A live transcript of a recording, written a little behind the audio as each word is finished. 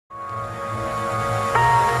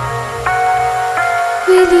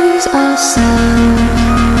lose ourselves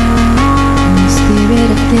in the spirit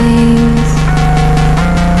of things.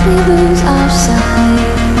 We lose our sight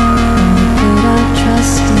when we put our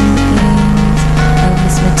trust in things of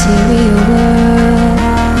this material world,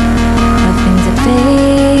 of things that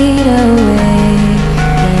fade away.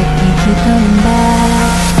 Yet we keep coming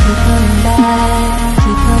back, keep coming back,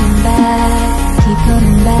 keep coming back, keep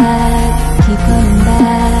coming back, keep coming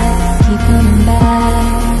back, keep coming back,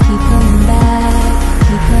 keep coming back,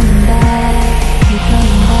 keep coming back, keep coming back,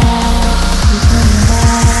 keep coming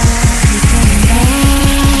back, keep coming back.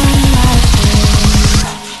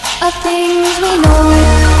 Of things we know.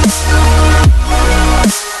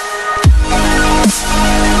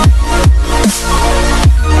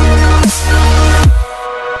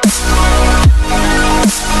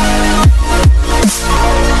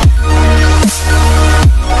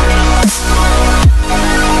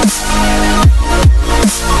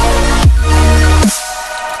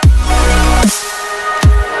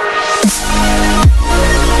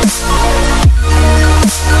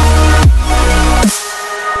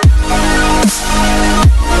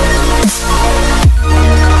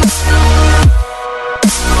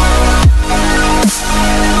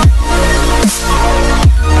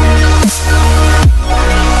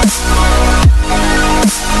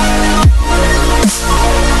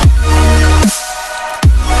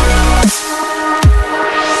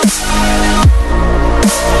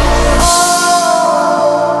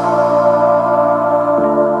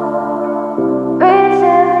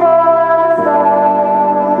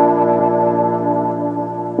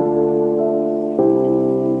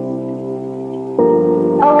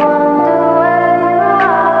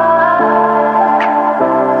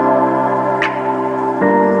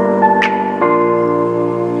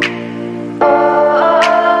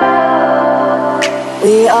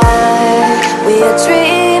 We are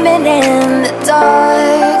dreaming in the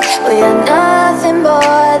dark. We are nothing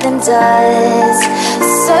more than dust.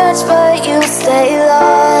 Search but you stay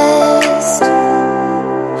lost.